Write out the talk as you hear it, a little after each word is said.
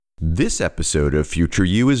This episode of Future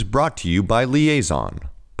You is brought to you by Liaison.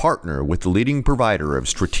 Partner with the leading provider of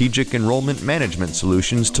strategic enrollment management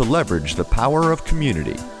solutions to leverage the power of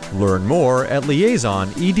community. Learn more at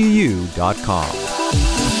liaisonedu.com.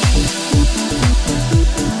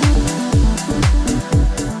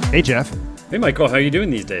 Hey, Jeff. Hey, Michael. How are you doing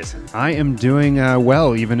these days? I am doing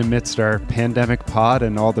well, even amidst our pandemic pod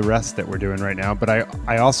and all the rest that we're doing right now. But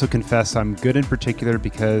I also confess I'm good in particular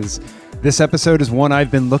because this episode is one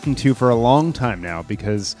I've been looking to for a long time now,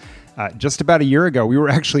 because just about a year ago, we were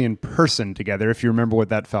actually in person together, if you remember what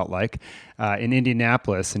that felt like, in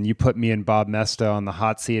Indianapolis. And you put me and Bob Mesta on the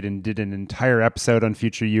hot seat and did an entire episode on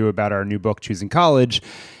Future You about our new book, Choosing College.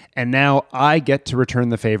 And now I get to return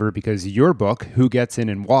the favor because your book, Who Gets In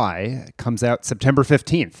and Why, comes out September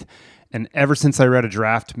 15th. And ever since I read a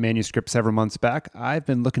draft manuscript several months back, I've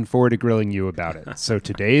been looking forward to grilling you about it. So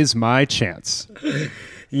today's my chance.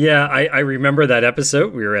 Yeah, I remember that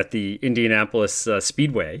episode. We were at the Indianapolis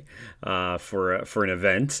Speedway for an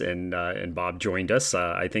event, and Bob joined us.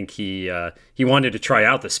 I think he wanted to try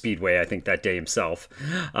out the Speedway, I think, that day himself.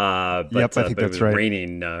 I think but that's it was right.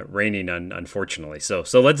 raining, unfortunately. So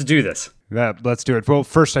let's do this. Let's do it. Well,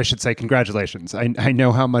 first I should say congratulations. I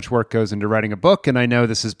know how much work goes into writing a book, and I know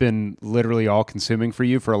this has been literally all-consuming for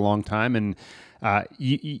you for a long time, and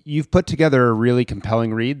you've put together a really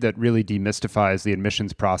compelling read that really demystifies the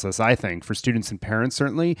admissions process, I think, for students and parents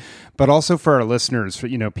certainly, but also for our listeners, for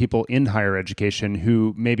people in higher education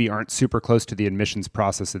who maybe aren't super close to the admissions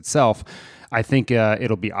process itself. I think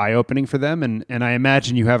it'll be eye-opening for them, and I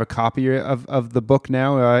imagine you have a copy of the book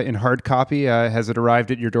now in hard copy. Has it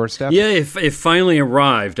arrived at your doorstep? Yeah, it finally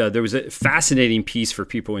arrived. There was a fascinating piece for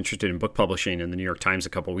people interested in book publishing in the New York Times a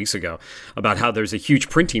couple of weeks ago about how there's a huge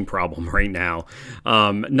printing problem right now,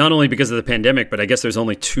 not only because of the pandemic, but I guess there's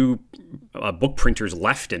only two book printers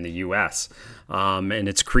left in the U.S., and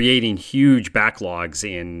it's creating huge backlogs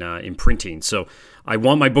in printing. So I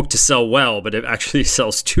want my book to sell well, but if it actually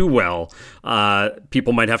sells too well,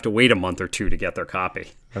 people might have to wait a month or two to get their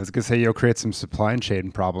copy. I was going to say you'll create some supply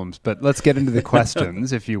chain problems, but let's get into the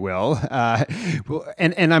questions, if you will.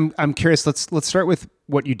 And I'm curious. Let's start with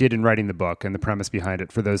what you did in writing the book and the premise behind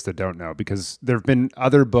it for those that don't know, because there have been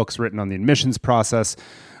other books written on the admissions process,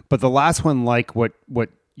 but the last one, like what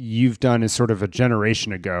you've done, is sort of a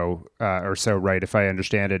generation ago or so, right? If I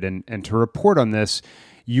understand it, and to report on this,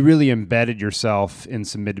 you really embedded yourself in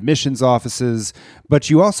some admissions offices, but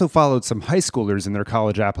you also followed some high schoolers in their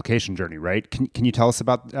college application journey, right? Can you tell us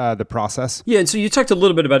about the process? Yeah, and so you talked a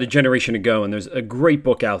little bit about a generation ago, and there's a great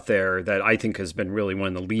book out there that I think has been really one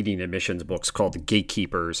of the leading admissions books called The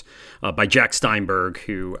Gatekeepers by Jack Steinberg,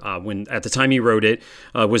 who, when at the time he wrote it,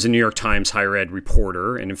 was a New York Times higher ed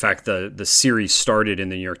reporter. And in fact, the series started in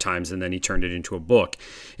the New York Times, and then he turned it into a book.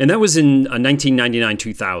 And that was in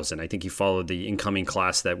 1999-2000. I think he followed the incoming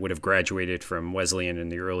class that would have graduated from Wesleyan in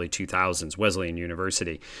the early 2000s, Wesleyan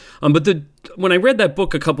University. But when I read that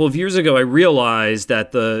book a couple of years ago, I realized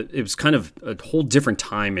that it was kind of a whole different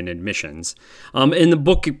time in admissions. And the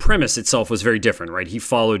book premise itself was very different, right? He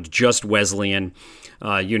followed just Wesleyan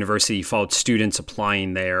University. He followed students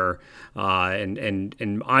applying there.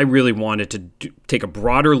 And I really wanted to take a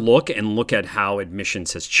broader look and look at how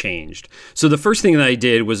admissions has changed. So the first thing that I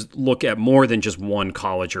did was look at more than just one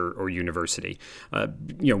college or university.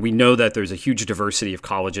 We know that there's a huge diversity of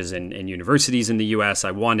colleges and universities in the U.S.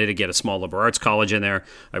 I wanted to get a small liberal arts college in there.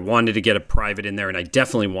 I wanted to get a private in there, and I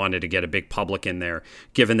definitely wanted to get a big public in there,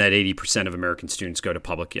 given that 80% of American students go to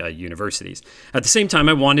public universities. At the same time,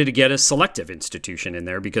 I wanted to get a selective institution in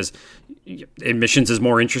there because admissions is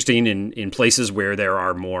more interesting in places where there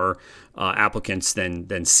are more applicants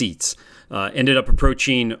than seats. Ended up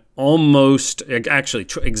approaching exactly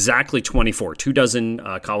 24,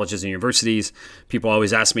 24 colleges and universities. People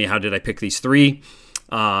always ask me, how did I pick these three?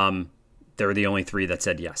 They're the only three that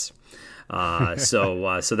said yes.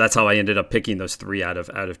 So that's how I ended up picking those three out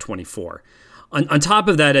of 24. On top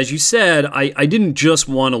of that, as you said, I didn't just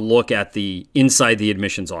want to look at the inside the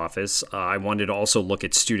admissions office. I wanted to also look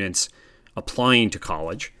at students applying to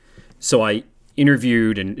college. So I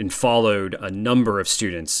interviewed and followed a number of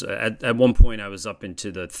students. At one point, I was up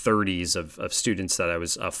into the 30s of students that I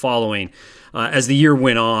was following. As the year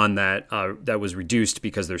went on, that was reduced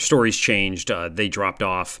because their stories changed. They dropped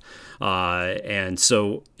off. And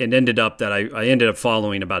so it ended up that I ended up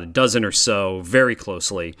following about a dozen or so very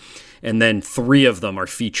closely. And then 3 of them are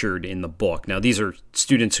featured in the book. Now, these are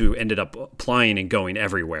students who ended up applying and going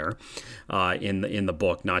everywhere in the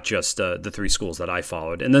book, not just the 3 schools that I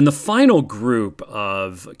followed. And then the final group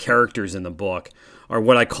of characters in the book are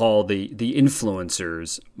what I call the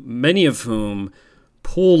influencers, many of whom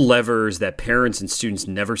pull levers that parents and students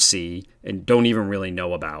never see and don't even really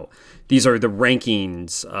know about. These are the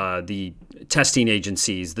rankings, the testing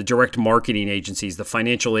agencies, the direct marketing agencies, the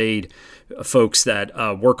financial aid folks that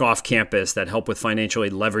work off campus that help with financial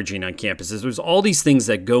aid leveraging on campuses. There's all these things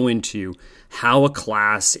that go into how a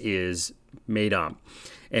class is made up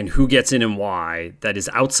and who gets in and why, that is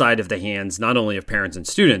outside of the hands not only of parents and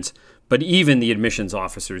students, but even the admissions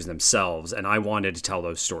officers themselves. And I wanted to tell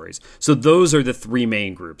those stories. So those are the three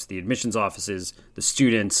main groups: the admissions offices, the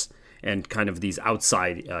students, and kind of these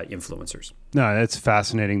outside influencers. No, that's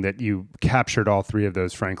fascinating that you captured all three of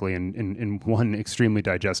those, frankly, in one extremely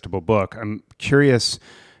digestible book. I'm curious,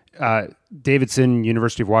 Davidson,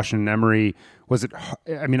 University of Washington, Emory, was it,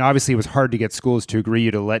 I mean, obviously it was hard to get schools to agree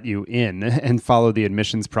to let you in and follow the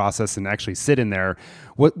admissions process and actually sit in there.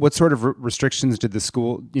 What sort of restrictions did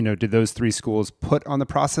did those three schools put on the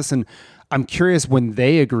process? And I'm curious, when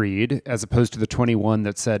they agreed, as opposed to the 21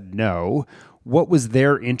 that said no, what was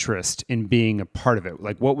their interest in being a part of it?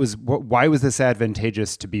 Like, why was this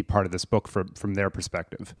advantageous to be part of this book from their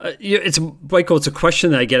perspective? Michael, it's a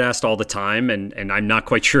question that I get asked all the time, and I'm not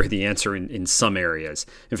quite sure the answer in some areas.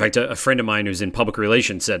 In fact, a friend of mine who's in public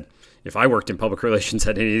relations said, if I worked in public relations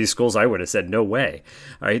at any of these schools, I would have said no way.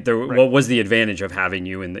 All right? Right. What was the advantage of having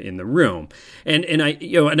you in the room? And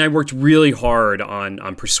I worked really hard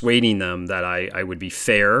on persuading them that I would be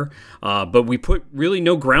fair. But we put really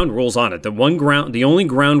no ground rules on it. The only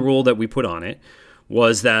ground rule that we put on it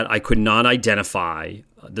was that I could not identify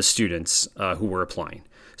the students who were applying.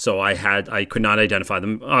 So I could not identify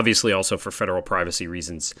them, obviously also for federal privacy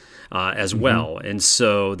reasons as well. And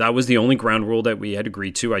so that was the only ground rule that we had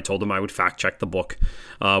agreed to. I told them I would fact check the book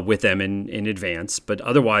with them in advance, but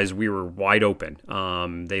otherwise we were wide open.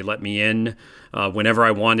 They let me in whenever I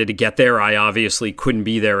wanted to get there. I obviously couldn't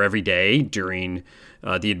be there every day during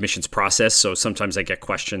the admissions process. So sometimes I get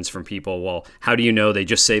questions from people, well, how do you know they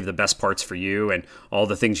just saved the best parts for you and all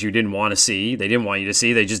the things you didn't want to see, they didn't want you to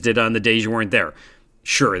see, they just did it on the days you weren't there?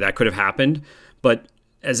 Sure, that could have happened. But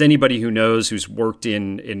as anybody who knows, who's worked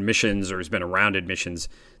in admissions or has been around admissions,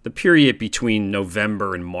 the period between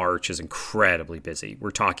November and March is incredibly busy. We're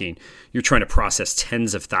talking, you're trying to process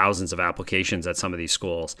tens of thousands of applications at some of these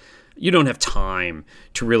schools. You don't have time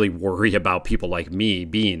to really worry about people like me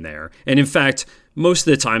being there. And in fact, most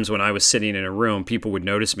of the times when I was sitting in a room, people would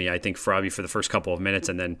notice me, I think, for the first couple of minutes,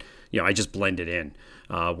 and then I just blended in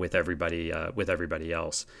with everybody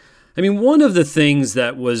else. I mean, one of the things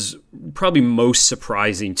that was probably most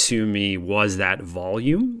surprising to me was that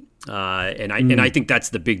volume. And I think that's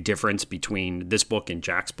the big difference between this book and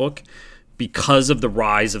Jack's book. Because of the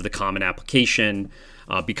rise of the Common Application,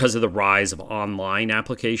 because of the rise of online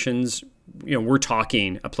applications, we're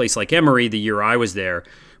talking a place like Emory, the year I was there,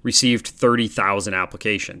 received 30,000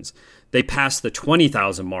 applications. They passed the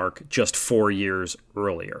 20,000 mark just 4 years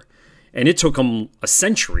earlier. And it took them a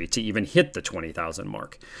century to even hit the 20,000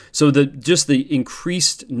 mark. So the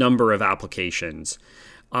increased number of applications,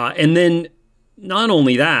 and then not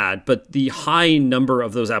only that, but the high number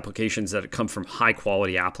of those applications that come from high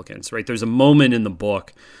quality applicants, right? There's a moment in the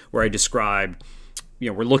book where I described,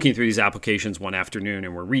 we're looking through these applications one afternoon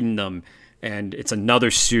and we're reading them, and it's another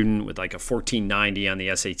student with like a 1490 on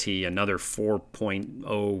the SAT, another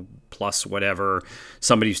 4.0 plus whatever,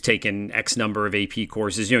 somebody who's taken X number of AP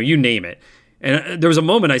courses, you name it. And there was a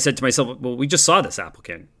moment I said to myself, well, we just saw this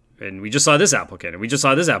applicant, and we just saw this applicant, and we just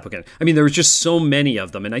saw this applicant. I mean, there was just so many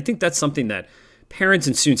of them. And I think that's something that parents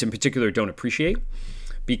and students in particular don't appreciate,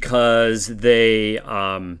 because they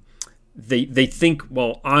think,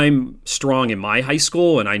 well, I'm strong in my high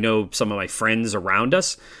school and I know some of my friends around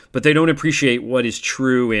us, but they don't appreciate what is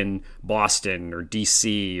true in Boston or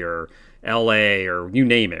DC or LA or you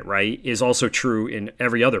name it, right, is also true in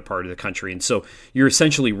every other part of the country. And so you're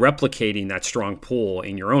essentially replicating that strong pull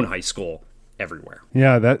in your own high school everywhere.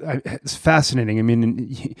 Yeah, it's fascinating. I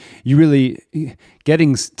mean, you really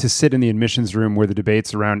getting to sit in the admissions room where the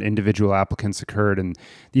debates around individual applicants occurred and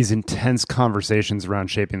these intense conversations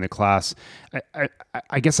around shaping the class.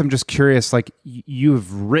 I guess I'm just curious, like, you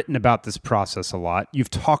have written about this process a lot.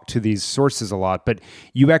 You've talked to these sources a lot, but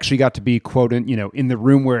you actually got to be, quote, in the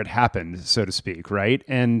room where it happened, so to speak, right?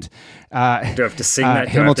 And do I have to sing that?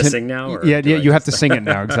 Hamilton, do I have to sing now? Or yeah, you have to sing it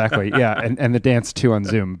now, exactly. Yeah, and the dance too on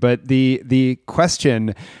Zoom. But the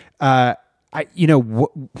question, what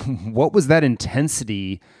was that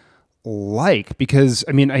intensity like? Because,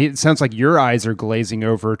 I mean, it sounds like your eyes are glazing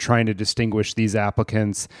over trying to distinguish these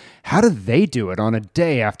applicants. How do they do it on a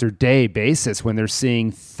day after day basis when they're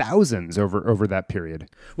seeing thousands over that period?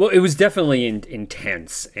 Well, it was definitely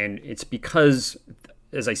intense. And it's because,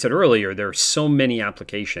 as I said earlier, there are so many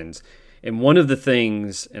applications. And one of the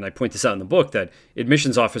things, and I point this out in the book, that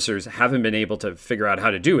admissions officers haven't been able to figure out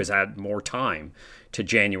how to do is add more time to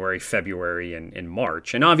January, February, and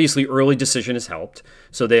March. And obviously early decision has helped.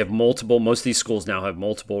 So they have most of these schools now have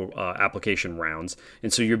multiple application rounds.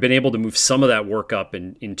 And so you've been able to move some of that work up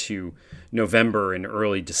into November and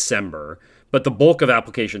early December. But the bulk of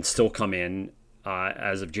applications still come in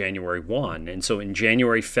as of January 1. And so in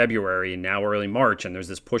January, February, and now early March, and there's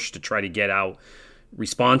this push to try to get out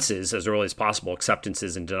responses as early as possible,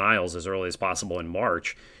 acceptances and denials as early as possible in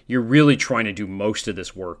March, you're really trying to do most of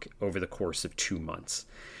this work over the course of 2 months.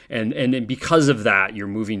 And because of that, you're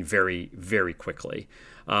moving very, very quickly.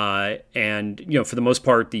 And for the most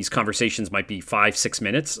part, these conversations might be 5-6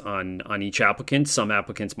 minutes on each applicant. Some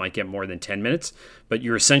applicants might get more than 10 minutes, but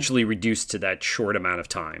you're essentially reduced to that short amount of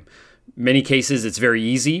time. Many cases, it's very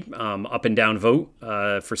easy, up and down vote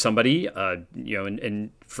for somebody. And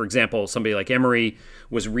for example, somebody like Emory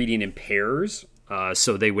was reading in pairs.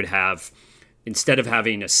 So they would have, instead of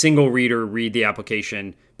having a single reader read the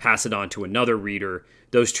application, pass it on to another reader,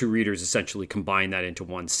 those two readers essentially combine that into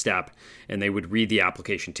one step, and they would read the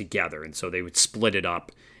application together. And so they would split it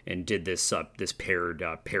up and did this paired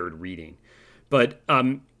reading. But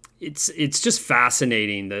it's just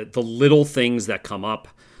fascinating, the little things that come up.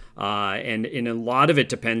 And a lot of it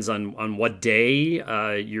depends on what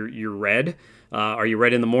day you're read. Are you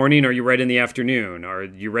read in the morning? Are you read in the afternoon? Are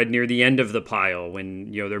you read near the end of the pile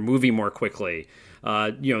when they're moving more quickly?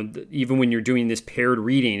 Even when you're doing this paired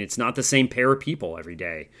reading, it's not the same pair of people every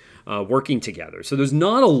day working together. So there's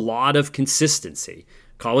not a lot of consistency.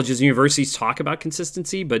 Colleges and universities talk about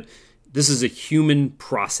consistency, but this is a human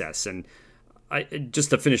process. And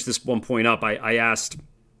just to finish this one point up, I asked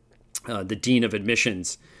the Dean of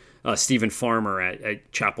Admissions, Stephen Farmer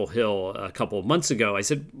at Chapel Hill a couple of months ago. I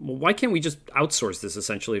said, well, why can't we just outsource this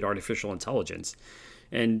essentially to artificial intelligence?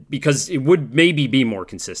 And because it would maybe be more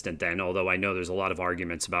consistent then, although I know there's a lot of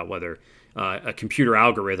arguments about whether a computer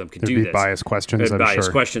algorithm could do this. Biased questions,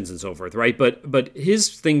 questions and so forth, right? But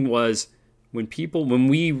his thing was, when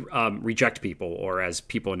we reject people, or as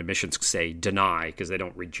people in admissions say, deny, because they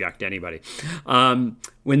don't reject anybody.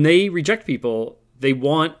 When they reject people, they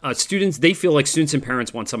want students. They feel like students and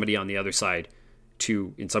parents want somebody on the other side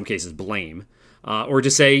to, in some cases, blame, or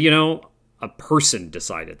to say, a person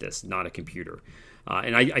decided this, not a computer.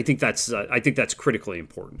 And I think that's critically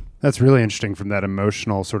important. That's really interesting from that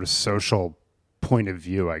emotional sort of social point of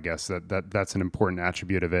view. I guess that's an important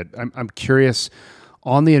attribute of it. I'm curious,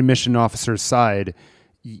 on the admission officer's side,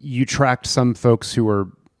 you tracked some folks who were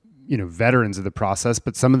veterans of the process,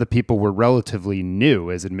 but some of the people were relatively new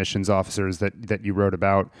as admissions officers that you wrote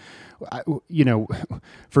about.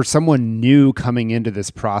 For someone new coming into this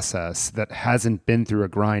process that hasn't been through a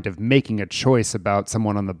grind of making a choice about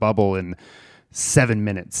someone on the bubble in 7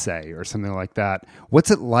 minutes, say, or something like that, what's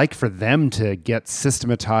it like for them to get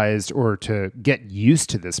systematized or to get used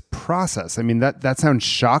to this process? I mean, that sounds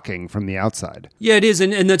shocking from the outside. Yeah, it is.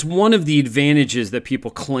 And that's one of the advantages that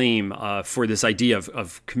people claim for this idea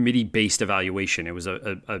of committee-based evaluation. It was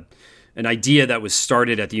an idea that was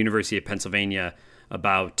started at the University of Pennsylvania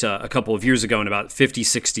about a couple of years ago, and about 50,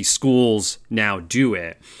 60 schools now do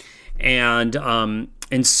it. And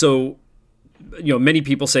so many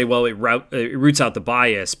people say, well, it roots out the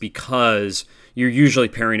bias because you're usually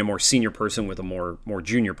pairing a more senior person with a more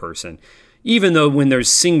junior person. Even though when there's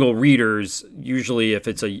single readers, usually if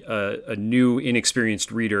it's a new,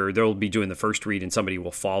 inexperienced reader, they'll be doing the first read and somebody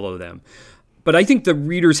will follow them. But I think the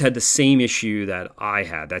readers had the same issue that I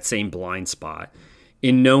had, that same blind spot,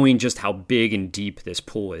 in knowing just how big and deep this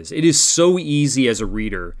pool is. It is so easy as a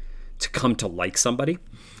reader to come to like somebody.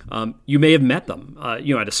 You may have met them,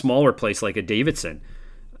 at a smaller place like a Davidson.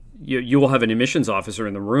 You will have an admissions officer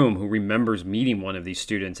in the room who remembers meeting one of these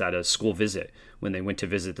students at a school visit when they went to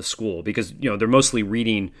visit the school, because they're mostly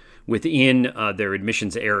reading within their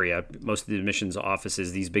admissions area. Most of the admissions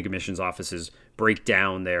offices, these big admissions offices, break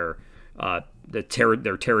down their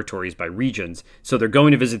territories by regions. So they're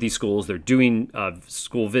going to visit these schools. They're doing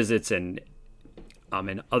school visits and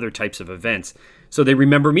other types of events. So they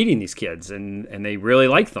remember meeting these kids and they really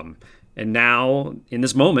like them. And now, in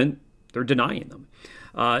this moment, they're denying them.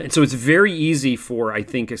 And so it's very easy for, I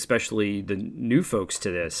think, especially the new folks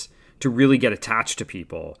to this, to really get attached to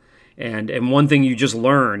people. And one thing you just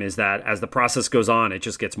learn is that as the process goes on, it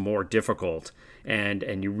just gets more difficult.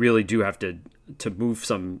 And you really do have to move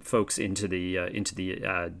some folks into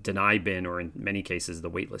the deny bin, or in many cases the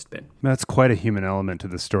waitlist bin. That's quite a human element to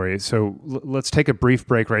the story. So let's take a brief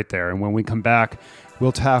break right there, and when we come back,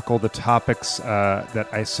 we'll tackle the topics that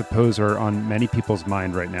I suppose are on many people's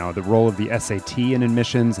mind right now: the role of the SAT in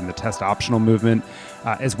admissions and the test optional movement,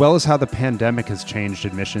 as well as how the pandemic has changed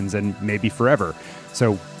admissions and maybe forever.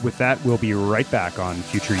 So with that, we'll be right back on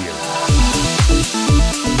Future You.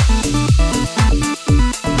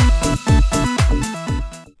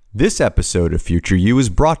 This episode of Future You is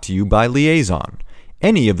brought to you by Liaison.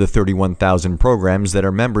 Any of the 31,000 programs that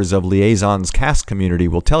are members of Liaison's CAST community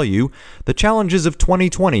will tell you the challenges of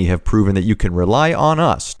 2020 have proven that you can rely on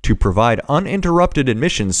us to provide uninterrupted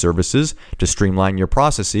admissions services, to streamline your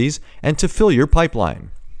processes, and to fill your pipeline.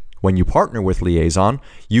 When you partner with Liaison,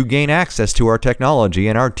 you gain access to our technology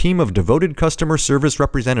and our team of devoted customer service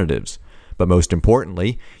representatives. But most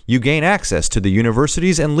importantly, you gain access to the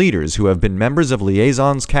universities and leaders who have been members of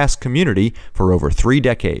Liaison's CAST community for over 3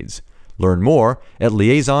 decades. Learn more at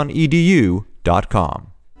liaisonedu.com.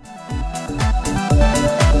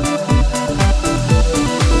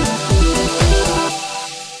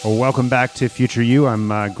 Well, welcome back to Future You.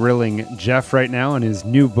 I'm grilling Jeff right now on his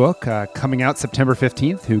new book coming out September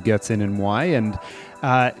 15th, Who Gets In and Why. And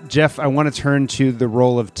Jeff, I want to turn to the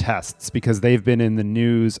role of tests because they've been in the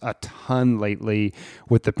news a ton lately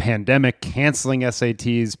with the pandemic, canceling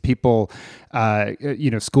SATs, people,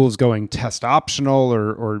 schools going test optional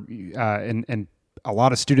and a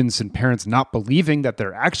lot of students and parents not believing that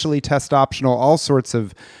they're actually test optional, all sorts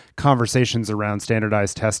of conversations around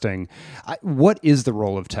standardized testing. What is the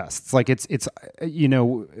role of tests? Like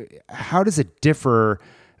how does it differ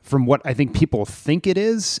from what I think people think it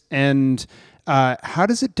is? And how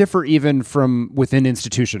does it differ even from within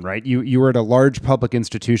institution, right? You were at a large public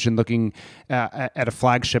institution looking at a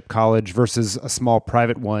flagship college versus a small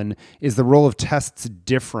private one. Is the role of tests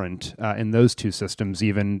different in those two systems,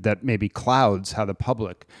 even that maybe clouds how the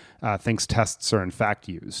public thinks tests are in fact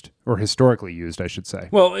used, or historically used, I should say?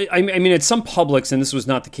 Well, I mean, at some publics, and this was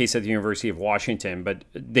not the case at the University of Washington, but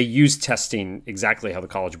they use testing exactly how the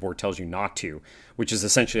College Board tells you not to, which is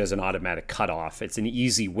essentially as an automatic cutoff. It's an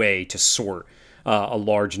easy way to sort a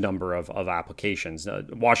large number of applications.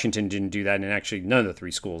 Washington didn't do that, and actually none of the 3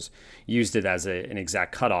 schools used it as an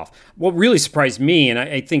exact cutoff. What really surprised me, and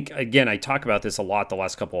I think, again, I talk about this a lot the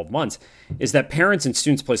last couple of months, is that parents and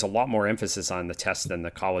students place a lot more emphasis on the tests than the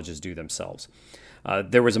colleges do themselves.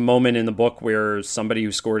 There was a moment in the book where somebody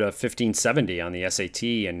who scored a 1570 on the SAT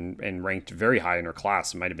and ranked very high in her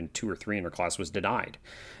class, it might have been 2 or 3 in her class, was denied.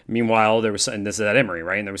 Meanwhile, there was, and this is at Emory,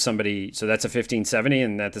 right? And there was somebody, so that's a 1570,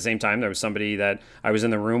 and at the same time, there was somebody that I was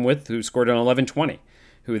in the room with who scored an 1120,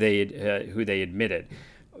 who they admitted.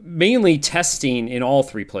 Mainly testing in all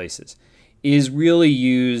 3 places is really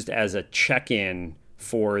used as a check-in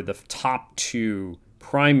for the top 2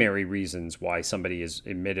 primary reasons why somebody is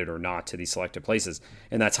admitted or not to these selected places,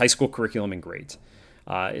 and that's high school curriculum and grades.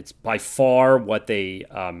 It's by far what they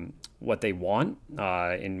want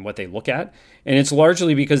and what they look at, and it's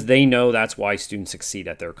largely because they know that's why students succeed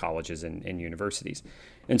at their colleges and universities.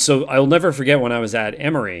 And so I'll never forget when I was at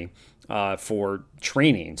Emory for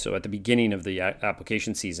training. So at the beginning of the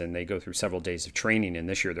application season, they go through several days of training, and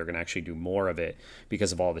this year they're going to actually do more of it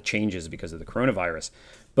because of all the changes because of the coronavirus.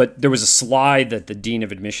 But there was a slide that the Dean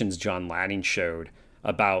of Admissions, John Ladding, showed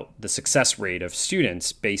about the success rate of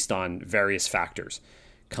students based on various factors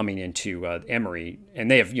coming into Emory, and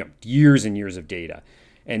they have years and years of data.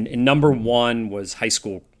 And number 1 was high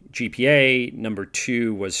school GPA, number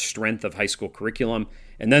 2 was strength of high school curriculum,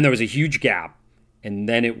 and then there was a huge gap, and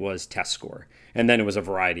then it was test score, and then it was a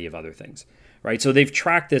variety of other things, right? So they've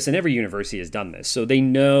tracked this, and every university has done this. So they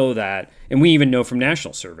know that, and we even know from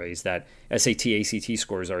national surveys that SAT, ACT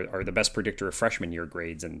scores are the best predictor of freshman year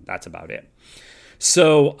grades, and that's about it.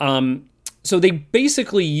 So they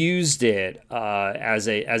basically used it as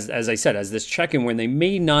I said, as this check-in when they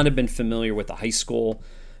may not have been familiar with the high school.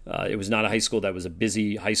 It was not a high school that was a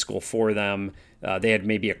busy high school for them. They had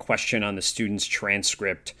maybe a question on the student's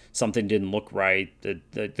transcript. Something didn't look right.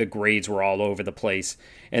 The grades were all over the place.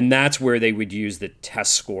 And that's where they would use the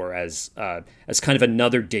test score as kind of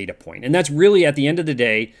another data point. And that's really, at the end of the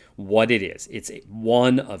day, what it is. It's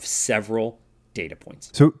one of several data points.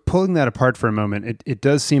 So pulling that apart for a moment, it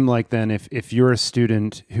does seem like then if you're a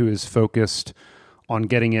student who is focused on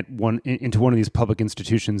getting it into one of these public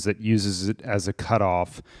institutions that uses it as a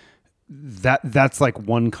cutoff, that's like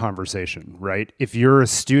one conversation, right? If you're a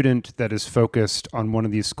student that is focused on one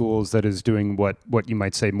of these schools that is doing what you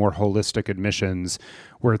might say more holistic admissions,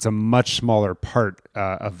 where it's a much smaller part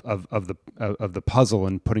of the puzzle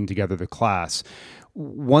in putting together the class.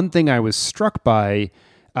 One thing I was struck by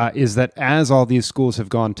is that as all these schools have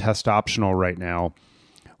gone test optional right now,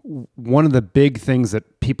 one of the big things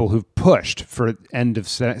that people who've pushed for end of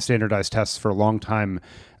standardized tests for a long time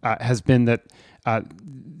has been that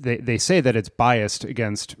they say that it's biased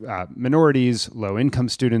against minorities, low-income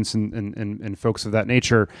students, and folks of that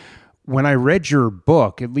nature. When I read your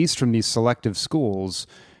book, at least from these selective schools,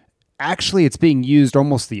 actually it's being used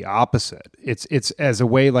almost the opposite. It's as a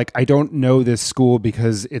way, like, I don't know this school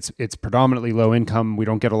because it's predominantly low income. We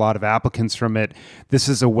don't get a lot of applicants from it. This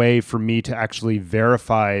is a way for me to actually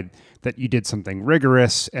verify that you did something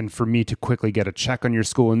rigorous and for me to quickly get a check on your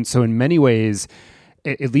school. And so in many ways,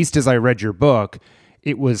 at least as I read your book,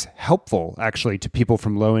 it was helpful actually to people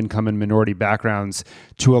from low income and minority backgrounds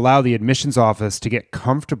to allow the admissions office to get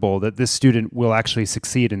comfortable that this student will actually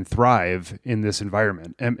succeed and thrive in this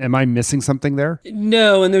environment. Am I missing something there?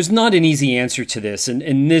 No, and there's not an easy answer to this.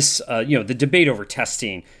 And this, the debate over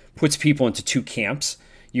testing puts people into two camps.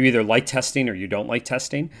 You either like testing or you don't like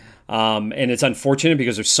testing. And it's unfortunate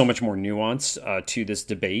because there's so much more nuance to this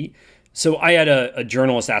debate. So I had a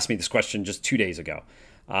journalist ask me this question just 2 days ago.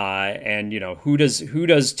 And who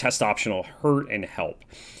does test optional hurt and help?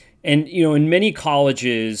 And in many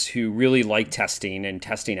colleges who really like testing and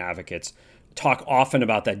testing advocates talk often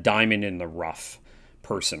about that diamond in the rough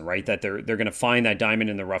person, right? That they're going to find that diamond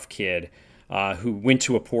in the rough kid who went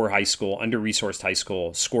to a poor high school, under-resourced high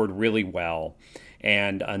school, scored really well,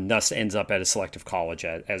 and thus ends up at a selective college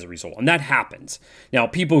as a result. And that happens. Now,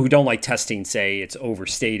 people who don't like testing say it's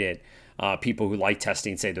overstated. People who like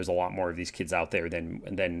testing say there's a lot more of these kids out there than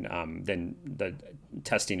the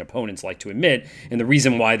testing opponents like to admit. And the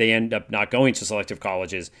reason why they end up not going to selective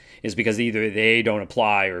colleges is because either they don't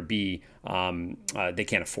apply or B, they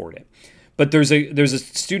can't afford it. But there's a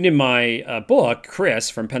student in my book,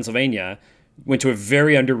 Chris from Pennsylvania, went to a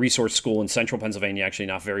very under-resourced school in central Pennsylvania, actually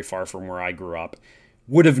not very far from where I grew up,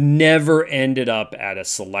 would have never ended up at a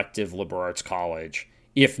selective liberal arts college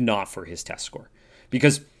if not for his test score.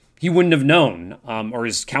 Because he wouldn't have known, or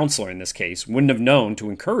his counselor in this case, wouldn't have known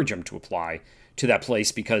to encourage him to apply to that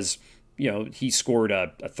place because, he scored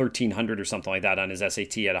a 1,300 or something like that on his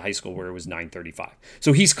SAT at a high school where it was 935.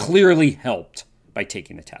 So he's clearly helped by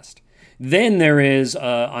taking the test. Then there is,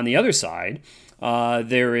 on the other side,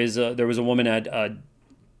 there was a woman at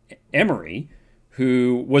Emory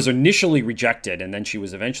who was initially rejected and then she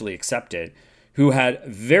was eventually accepted, who had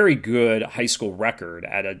very good high school record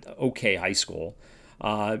at an okay high school.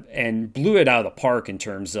 And blew it out of the park in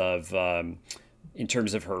terms of her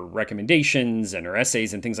recommendations and her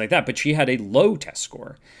essays and things like that. But she had a low test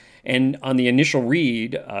score, and on the initial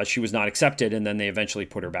read, she was not accepted, and then they eventually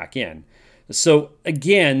put her back in. So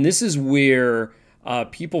again, this is where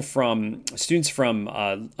students from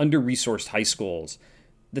under-resourced high schools,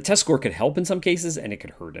 the test score could help in some cases, and it could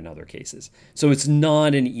hurt in other cases. So it's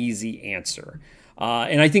not an easy answer.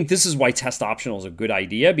 And I think this is why test optional is a good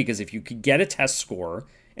idea, because if you could get a test score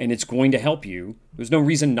and it's going to help you, there's no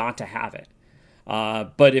reason not to have it.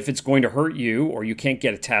 But if it's going to hurt you or you can't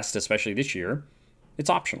get a test, especially this year,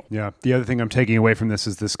 it's optional. Yeah. The other thing I'm taking away from this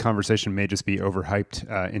is this conversation may just be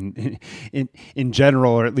overhyped in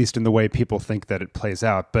general, or at least in the way people think that it plays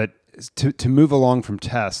out. But to move along from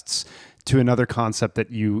tests to another concept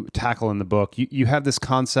that you tackle in the book, you have this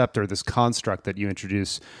concept or this construct that you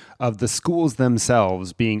introduce of the schools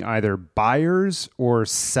themselves being either buyers or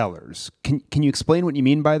sellers. Can you explain what you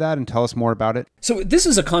mean by that and tell us more about it? So this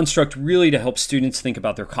is a construct really to help students think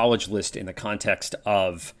about their college list in the context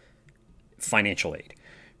of financial aid.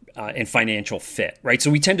 And financial fit, right?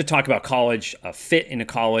 So we tend to talk about college fit in a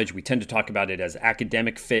college. We tend to talk about it as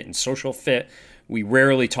academic fit and social fit. We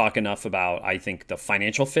rarely talk enough about, I think, the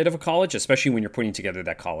financial fit of a college, especially when you're putting together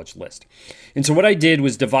that college list. And so what I did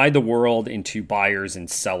was divide the world into buyers and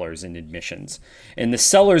sellers in admissions. And the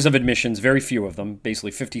sellers of admissions, very few of them,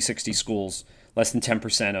 basically 50, 60 schools, less than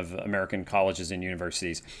 10% of American colleges and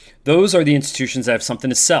universities. Those are the institutions that have something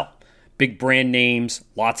to sell. Big brand names,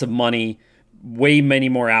 lots of money, way many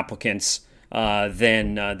more applicants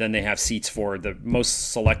than they have seats for the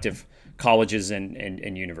most selective colleges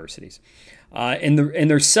and universities. And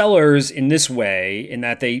they're sellers in this way, in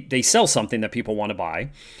that they sell something that people want to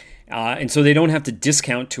buy. And so they don't have to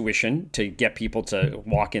discount tuition to get people to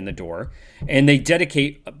walk in the door. And they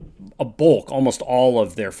dedicate a bulk, almost all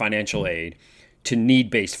of their financial aid to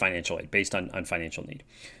need-based financial aid, based on financial need.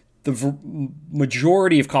 The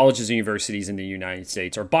majority of colleges and universities in the United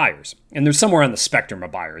States are buyers. And they're somewhere on the spectrum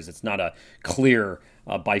of buyers. It's not a clear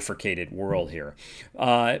bifurcated world here.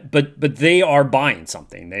 But they are buying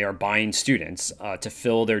something. They are buying students to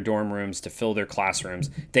fill their dorm rooms, to fill their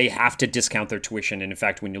classrooms. They have to discount their tuition. And in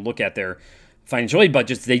fact, when you look at their financial aid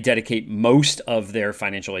budgets, they dedicate most of their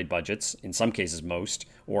financial aid budgets, in some cases most,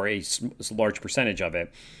 or a large percentage of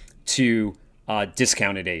it, to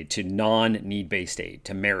discounted aid, to non-need-based aid,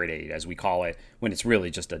 to merit aid, as we call it, when it's really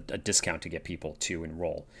just a discount to get people to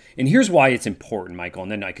enroll. And here's why it's important, Michael,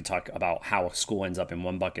 and then I could talk about how a school ends up in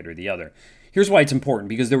one bucket or the other. Here's why it's important,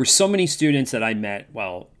 because there were so many students that I met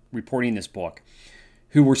while reporting this book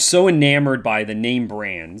who were so enamored by the name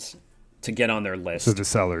brands to get on their list. So the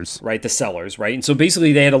sellers. Right, the sellers, right? And so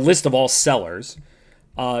basically they had a list of all sellers.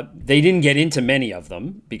 They didn't get into many of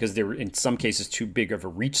them because they were, in some cases, too big of a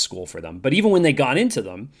reach school for them. But even when they got into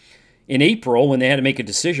them, in April, when they had to make a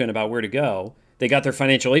decision about where to go, they got their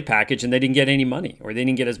financial aid package and they didn't get any money, or they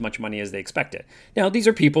didn't get as much money as they expected. Now, these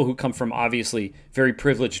are people who come from obviously very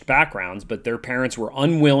privileged backgrounds, but their parents were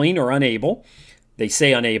unwilling or unable, they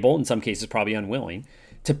say unable, in some cases probably unwilling,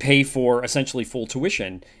 to pay for essentially full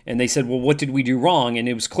tuition. And they said, well, what did we do wrong? And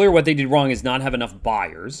it was clear what they did wrong is not have enough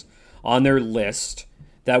buyers on their list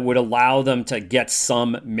that would allow them to get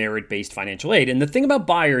some merit-based financial aid. And the thing about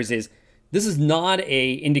buyers is this is not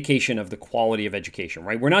a indication of the quality of education,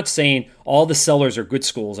 right? We're not saying all the sellers are good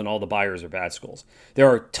schools and all the buyers are bad schools. There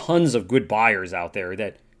are tons of good buyers out there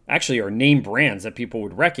that actually are name brands that people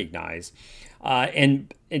would recognize.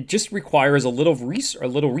 And it just requires a little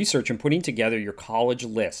research in putting together your college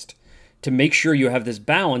list to make sure you have this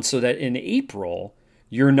balance so that in April,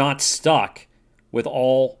 you're not stuck with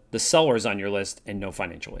all the sellers on your list and no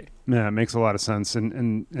financial aid. Yeah, it makes a lot of sense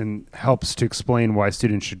and helps to explain why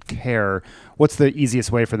students should care. What's the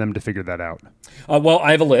easiest way for them to figure that out? Well,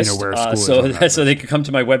 I have a list, where a school is so on that so they could come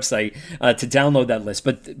to my website to download that list.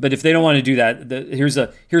 But if they don't want to do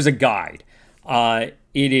that, here's a guide.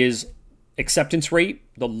 It is acceptance rate.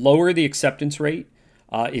 The lower the acceptance rate,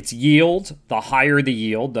 it's yield. The higher the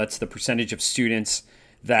yield, that's the percentage of students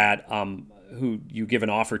that who you give an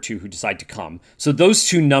offer to who decide to come. So those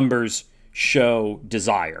two numbers show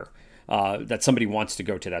desire, that somebody wants to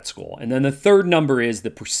go to that school. And then the third number is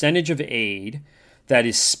the percentage of aid that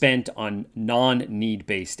is spent on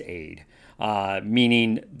non-need-based aid,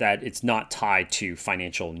 meaning that it's not tied to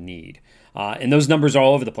financial need. And those numbers are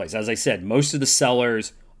all over the place. As I said, most of the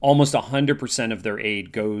sellers, almost 100% of their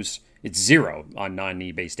aid it's zero on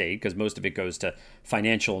non-need-based aid because most of it goes to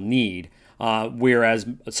financial need. Whereas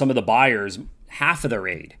some of the buyers, half of their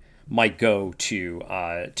aid might go to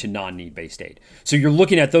non-need-based aid. So you're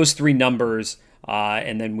looking at those three numbers,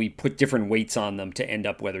 and then we put different weights on them to end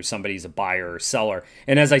up whether somebody's a buyer or seller.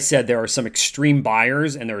 And as I said, there are some extreme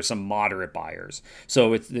buyers and there are some moderate buyers.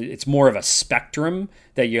 So it's more of a spectrum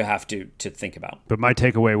that you have to think about. But my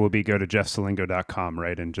takeaway will be go to jeffsalingo.com,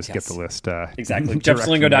 right? And just get the list. Exactly.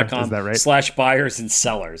 jeffsalingo.com Is that right? /buyers and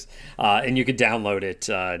sellers. And you could download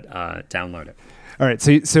it. All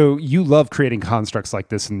right, so you love creating constructs like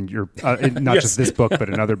this, and you're not Yes. just this book, but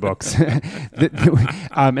in other books.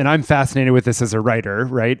 And I'm fascinated with this as a writer,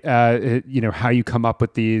 right? How you come up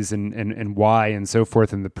with these and why and so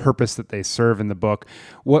forth, and the purpose that they serve in the book.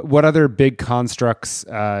 What other big constructs,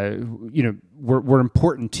 were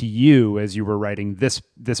important to you as you were writing this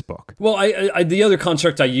book? Well, I the other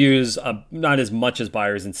construct I use, not as much as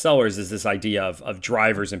buyers and sellers, is this idea of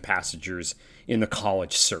drivers and passengers in the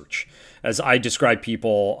college search. As I describe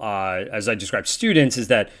people, as I describe students, is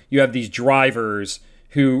that you have these drivers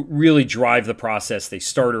who really drive the process. They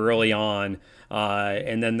start early on,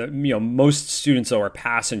 and then most students are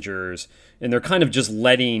passengers, and they're kind of just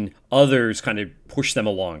letting others kind of push them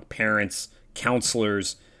along. Parents,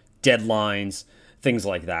 counselors, deadlines, things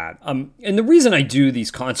like that. And the reason I do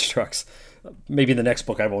these constructs, maybe in the next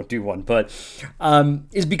book I won't do one, but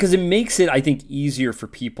is because it makes it, I think, easier for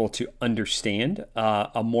people to understand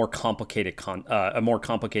a more complicated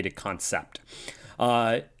concept,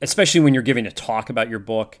 especially when you're giving a talk about your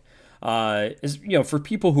book. For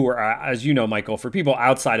people who are, as you know, Michael, for people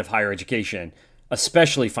outside of higher education,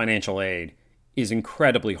 especially financial aid, is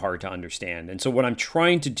incredibly hard to understand. And so what I'm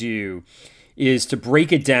trying to do is to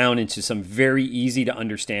break it down into some very easy to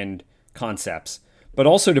understand concepts, but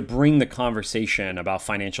also to bring the conversation about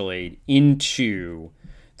financial aid into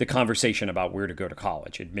the conversation about where to go to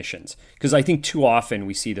college, admissions. Because I think too often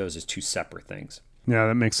we see those as two separate things. Yeah,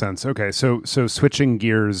 that makes sense. Okay, so switching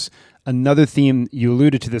gears, another theme, you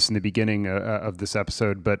alluded to this in the beginning of this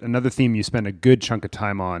episode, but another theme you spend a good chunk of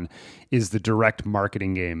time on is the direct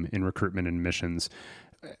marketing game in recruitment and admissions.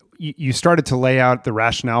 you started to lay out the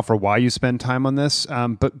rationale for why you spend time on this,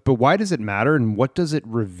 but why does it matter, and what does it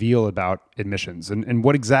reveal about admissions, and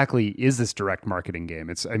what exactly is this direct marketing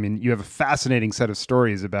game? You have a fascinating set of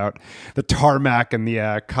stories about the tarmac and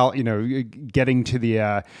the getting to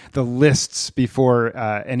the lists before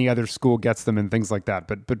any other school gets them and things like that.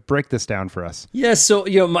 But break this down for us. Yeah, so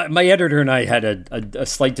my editor and I had a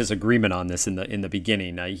slight disagreement on this in the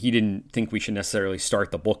beginning. He didn't think we should necessarily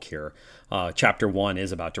start the book here. Chapter 1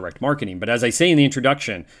 is about direct marketing. But as I say in the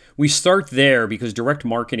introduction, we start there because direct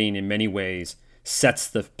marketing in many ways sets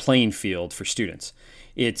the playing field for students.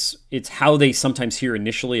 It's how they sometimes hear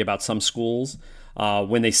initially about some schools.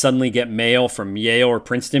 When they suddenly get mail from Yale or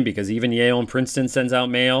Princeton, because even Yale and Princeton sends out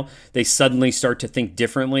mail, they suddenly start to think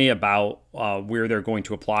differently about where they're going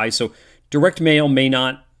to apply. So direct mail may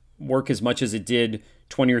not work as much as it did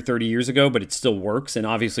 20 or 30 years ago, but it still works. And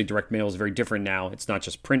obviously direct mail is very different now. It's not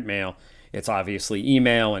just print mail. It's obviously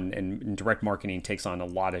email, and direct marketing takes on a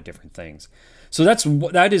lot of different things. So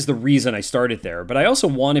that is the reason I started there. But I also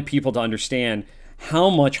wanted people to understand how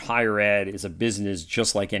much higher ed is a business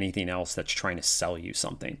just like anything else that's trying to sell you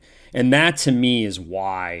something. And that to me is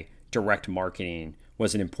why direct marketing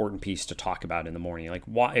was an important piece to talk about in the morning. Like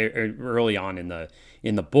why early on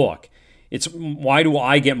in the book, it's why do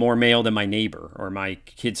I get more mail than my neighbor or my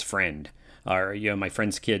kid's friend or my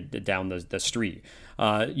friend's kid down the street?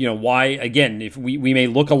 Why, again, if we may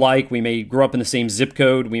look alike, we may grow up in the same zip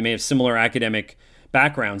code, we may have similar academic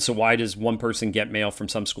backgrounds. So why does one person get mail from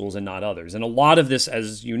some schools and not others? And a lot of this,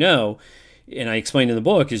 as you know, and I explained in the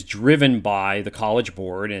book, is driven by the College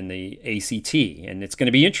Board and the ACT. And it's going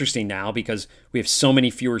to be interesting now because we have so many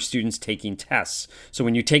fewer students taking tests. So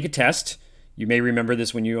when you take a test, you may remember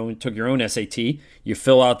this when you took your own SAT, you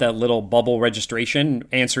fill out that little bubble registration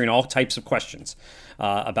answering all types of questions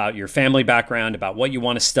about your family background, about what you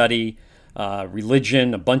want to study,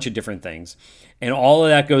 religion, a bunch of different things. And all of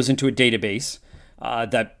that goes into a database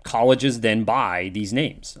that colleges then buy these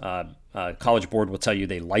names. College Board will tell you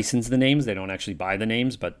they license the names. They don't actually buy the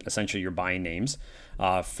names, but essentially you're buying names.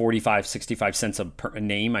 45, 65 cents a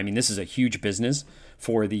name. I mean, this is a huge business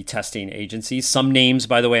for the testing agencies. Some names,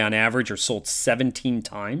 by the way, on average are sold 17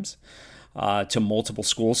 times to multiple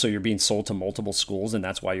schools. So you're being sold to multiple schools, and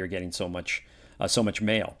that's why you're getting so much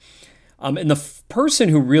mail. And the person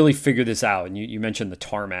who really figured this out, and you mentioned the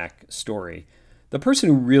tarmac story, the person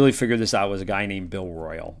who really figured this out was a guy named Bill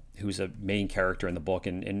Royal, who's a main character in the book.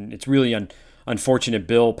 And it's really unfortunate.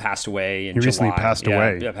 Bill passed away in July. He recently passed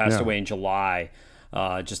away. Yeah, passed away in July,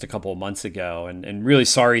 just a couple of months ago. And really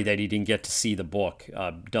sorry that he didn't get to see the book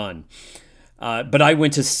done. But I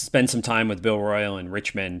went to spend some time with Bill Royal in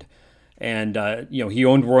Richmond. And, he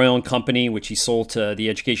owned Royal & Company, which he sold to the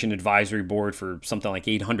Education Advisory Board for something like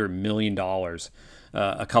 $800 million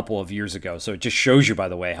a couple of years ago. So it just shows you, by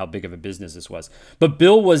the way, how big of a business this was. But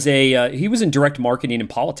Bill was he was in direct marketing and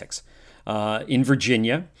politics in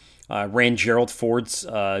Virginia, ran Gerald Ford's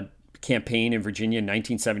campaign in Virginia in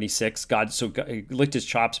 1976. Licked his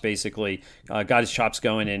chops, basically, got his chops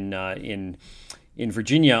going in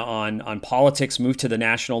Virginia on politics, moved to the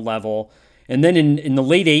national level. And then in the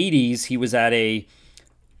late 80s, he was at a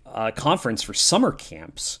conference for summer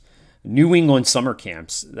camps, New England summer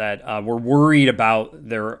camps, that were worried about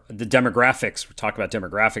the demographics. We talk about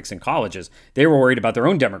demographics in colleges. They were worried about their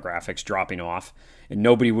own demographics dropping off, and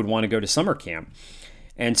nobody would want to go to summer camp.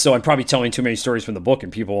 And so I'm probably telling too many stories from the book,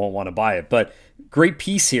 and people won't want to buy it. But great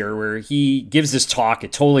piece here where he gives this talk.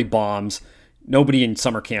 It totally bombs. Nobody in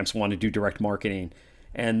summer camps want to do direct marketing.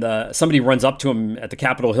 And somebody runs up to him at the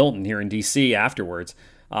Capitol Hilton here in D.C. afterwards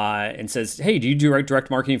and says, "Hey, do you do direct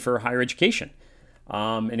marketing for higher education?"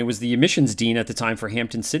 And it was the admissions dean at the time for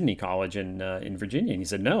Hampton-Sydney College in Virginia. And he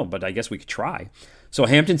said, "No, but I guess we could try." So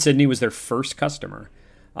Hampton-Sydney was their first customer.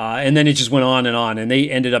 And then it just went on. And they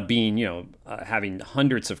ended up being, having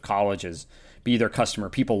hundreds of colleges be their customer.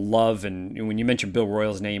 People love, and when you mention Bill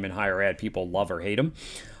Royal's name in higher ed, people love or hate him.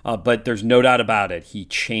 But there's no doubt about it. He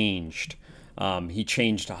changed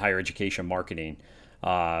to higher education marketing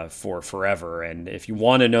for forever. And if you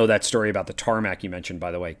want to know that story about the tarmac you mentioned,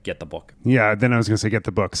 by the way, get the book. Yeah, then I was going to say get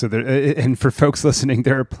the book. So and for folks listening,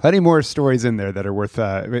 there are plenty more stories in there that are worth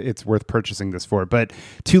it's worth purchasing this for. But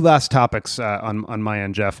two last topics on my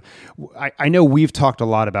end, Jeff. I know we've talked a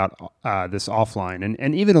lot about this offline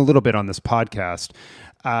and even a little bit on this podcast.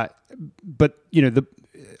 But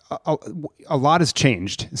a lot has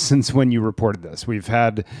changed since when you reported this. We've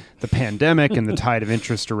had the pandemic and the tide of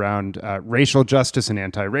interest around racial justice and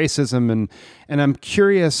anti-racism. And I'm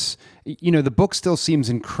curious, the book still seems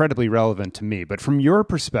incredibly relevant to me. But from your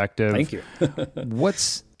perspective, thank you.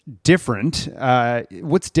 What's different.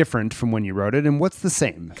 What's different from when you wrote it, and what's the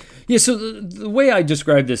same? Yeah, so the way I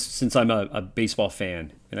describe this, since I'm a baseball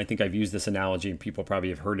fan, and I think I've used this analogy and people probably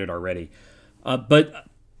have heard it already, but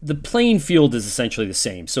the playing field is essentially the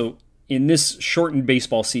same. So in this shortened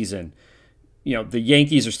baseball season, the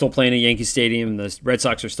Yankees are still playing at Yankee Stadium, the Red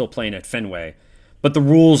Sox are still playing at Fenway, but the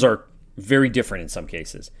rules are very different in some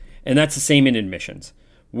cases. And that's the same in admissions,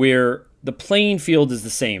 where the playing field is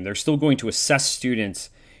the same. They're still going to assess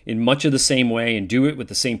students in much of the same way and do it with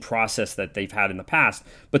the same process that they've had in the past.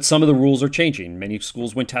 But some of the rules are changing. Many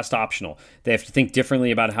schools went test optional. They have to think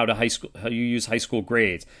differently about how you use high school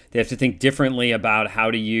grades. They have to think differently about how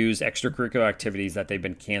to use extracurricular activities that they've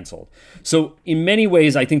been canceled. So in many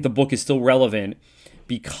ways, I think the book is still relevant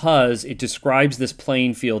because it describes this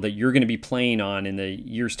playing field that you're going to be playing on in the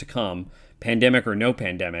years to come, pandemic or no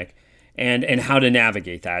pandemic, and how to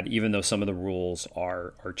navigate that, even though some of the rules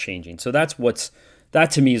are changing. So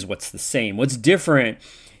that to me is what's the same. What's different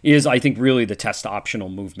is, I think, really the test optional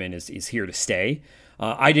movement is here to stay.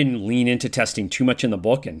 I didn't lean into testing too much in the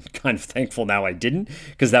book, and kind of thankful now I didn't,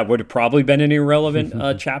 because that would have probably been an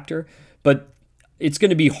irrelevant chapter. But it's going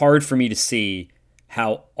to be hard for me to see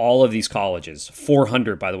how all of these colleges,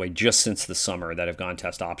 400, by the way, just since the summer, that have gone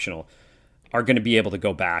test optional, are going to be able to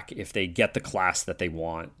go back if they get the class that they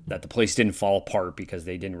want, that the place didn't fall apart because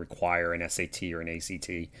they didn't require an SAT or an ACT.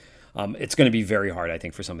 It's going to be very hard, I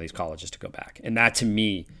think, for some of these colleges to go back. And that to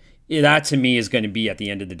me is going to be, at the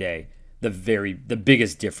end of the day, the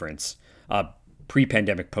biggest difference,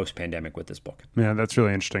 pre-pandemic, post-pandemic, with this book. Yeah, that's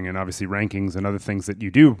really interesting. And obviously rankings and other things that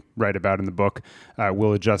you do write about in the book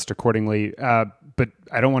will adjust accordingly. But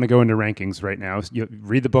I don't want to go into rankings right now. You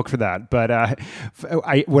read the book for that. But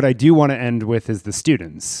what I do want to end with is the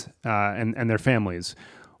students and their families.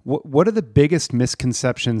 What are the biggest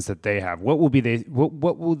misconceptions that they have? What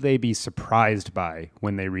will they be surprised by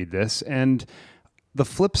when they read this? And the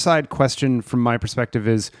flip side question from my perspective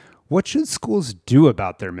is, what should schools do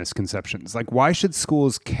about their misconceptions? Like, why should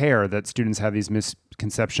schools care that students have these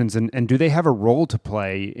misconceptions, and do they have a role to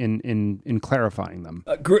play in clarifying them?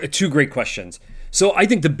 Two great questions. So I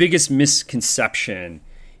think the biggest misconception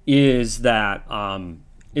is that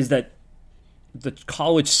the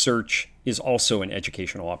college search is also an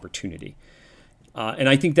educational opportunity. And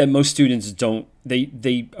I think that most students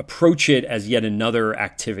they approach it as yet another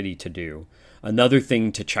activity to do, another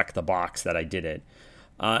thing to check the box that I did it.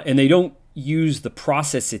 And they don't use the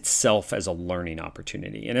process itself as a learning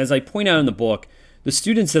opportunity. And as I point out in the book, the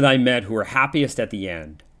students that I met who were happiest at the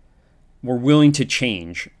end were willing to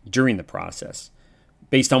change during the process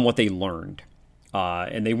based on what they learned.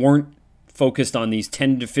 And they weren't focused on these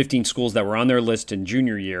 10 to 15 schools that were on their list in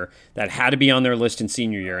junior year that had to be on their list in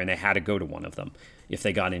senior year, and they had to go to one of them if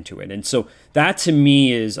they got into it. And so that to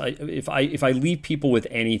me is, if I leave people with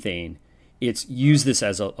anything, it's use this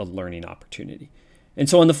as a learning opportunity. And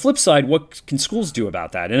so on the flip side, what can schools do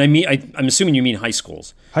about that? And I'm assuming you mean high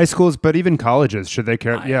schools. High schools, but even colleges, should they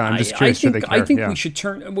care? Yeah, I'm just curious, should they care? I think we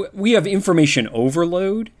should we have information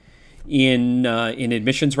overload in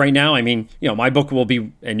admissions right now. I mean, my book will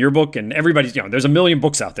be, and your book, and everybody's, there's a million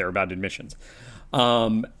books out there about admissions.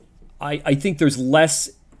 I think there's less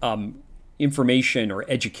information or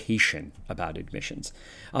education about admissions.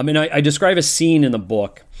 And I describe a scene in the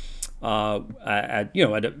book at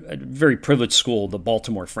a very privileged school, the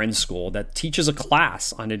Baltimore Friends School, that teaches a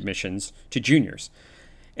class on admissions to juniors.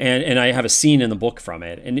 And I have a scene in the book from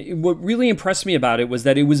it. And what really impressed me about it was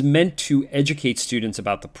that it was meant to educate students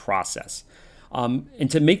about the process, and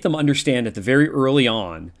to make them understand at the very early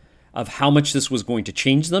on of how much this was going to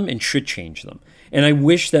change them and should change them. And I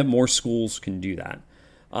wish that more schools can do that.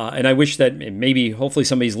 And I wish that maybe, hopefully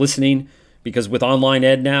somebody's listening, because with online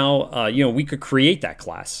ed now, we could create that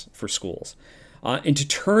class for schools, and to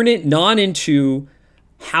turn it not into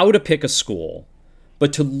how to pick a school,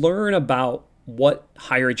 but to learn about what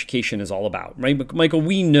higher education is all about, right? Michael,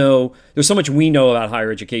 we know there's so much we know about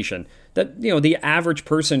higher education that, the average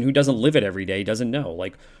person who doesn't live it every day doesn't know,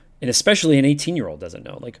 and especially an 18-year-old doesn't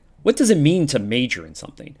know, what does it mean to major in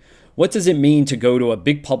something? What does it mean to go to a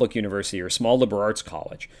big public university or a small liberal arts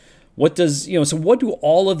college? What does, so what do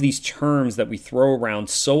all of these terms that we throw around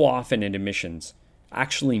so often in admissions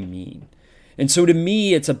actually mean? And so to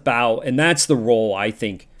me, it's about, and that's the role I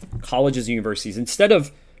think colleges and universities, instead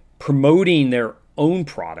of promoting their own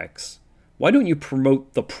products, why don't you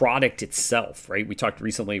promote the product itself, right? We talked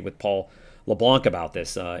recently with Paul LeBlanc about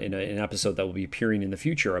this in an episode that will be appearing in the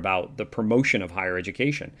future about the promotion of higher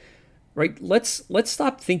education, right? Let's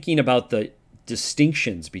stop thinking about the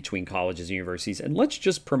distinctions between colleges and universities, and let's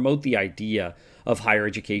just promote the idea of higher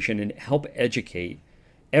education and help educate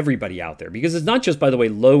everybody out there, because it's not just, by the way,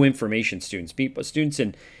 low information students, students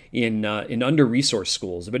in under-resourced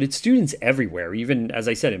schools, but it's students everywhere, even, as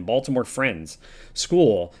I said, in Baltimore Friends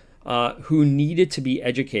School, who needed to be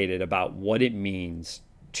educated about what it means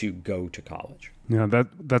to go to college. Yeah,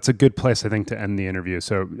 that's a good place, I think, to end the interview.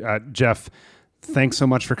 So, Jeff, thanks so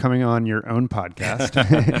much for coming on your own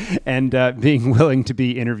podcast and being willing to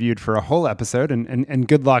be interviewed for a whole episode. And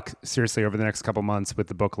good luck, seriously, over the next couple months with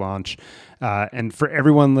the book launch. And for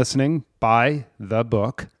everyone listening, buy the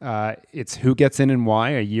book. It's Who Gets In and Why,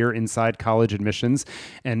 A Year Inside College Admissions.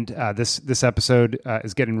 And this episode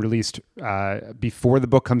is getting released before the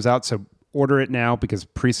book comes out. So order it now, because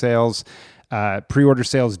pre-order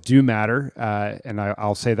sales do matter, and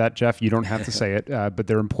I'll say that, Jeff. You don't have to say it, but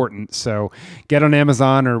they're important. So get on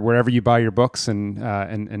Amazon or wherever you buy your books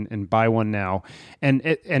and buy one now. And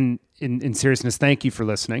in seriousness, thank you for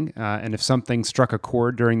listening. And if something struck a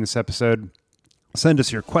chord during this episode, send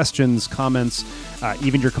us your questions, comments,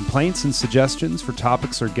 even your complaints and suggestions for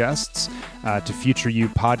topics or guests to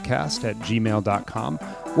futureyoupodcast@gmail.com,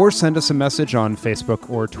 or send us a message on Facebook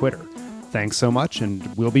or Twitter. Thanks so much,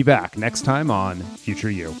 and we'll be back next time on Future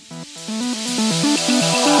You.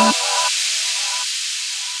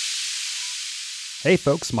 Hey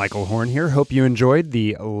folks, Michael Horn here. Hope you enjoyed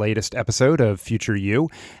the latest episode of Future You.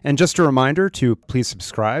 And just a reminder to please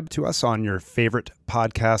subscribe to us on your favorite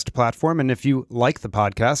podcast platform. And if you like the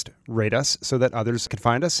podcast, rate us so that others can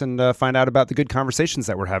find us and find out about the good conversations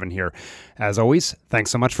that we're having here. As always, thanks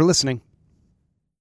so much for listening.